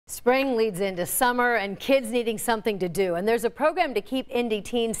Spring leads into summer and kids needing something to do. And there's a program to keep Indy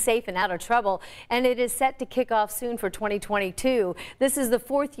teens safe and out of trouble. And it is set to kick off soon for 2022. This is the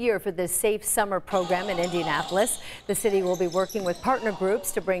fourth year for this Safe Summer program in Indianapolis. The city will be working with partner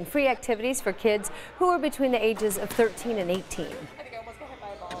groups to bring free activities for kids who are between the ages of 13 and 18.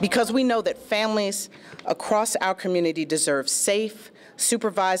 Because we know that families across our community deserve safe,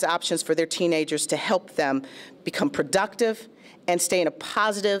 supervised options for their teenagers to help them become productive and stay in a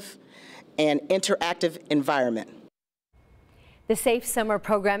positive and interactive environment. The Safe Summer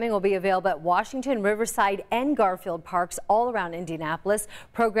programming will be available at Washington, Riverside, and Garfield parks all around Indianapolis.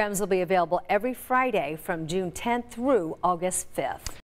 Programs will be available every Friday from June 10th through August 5th.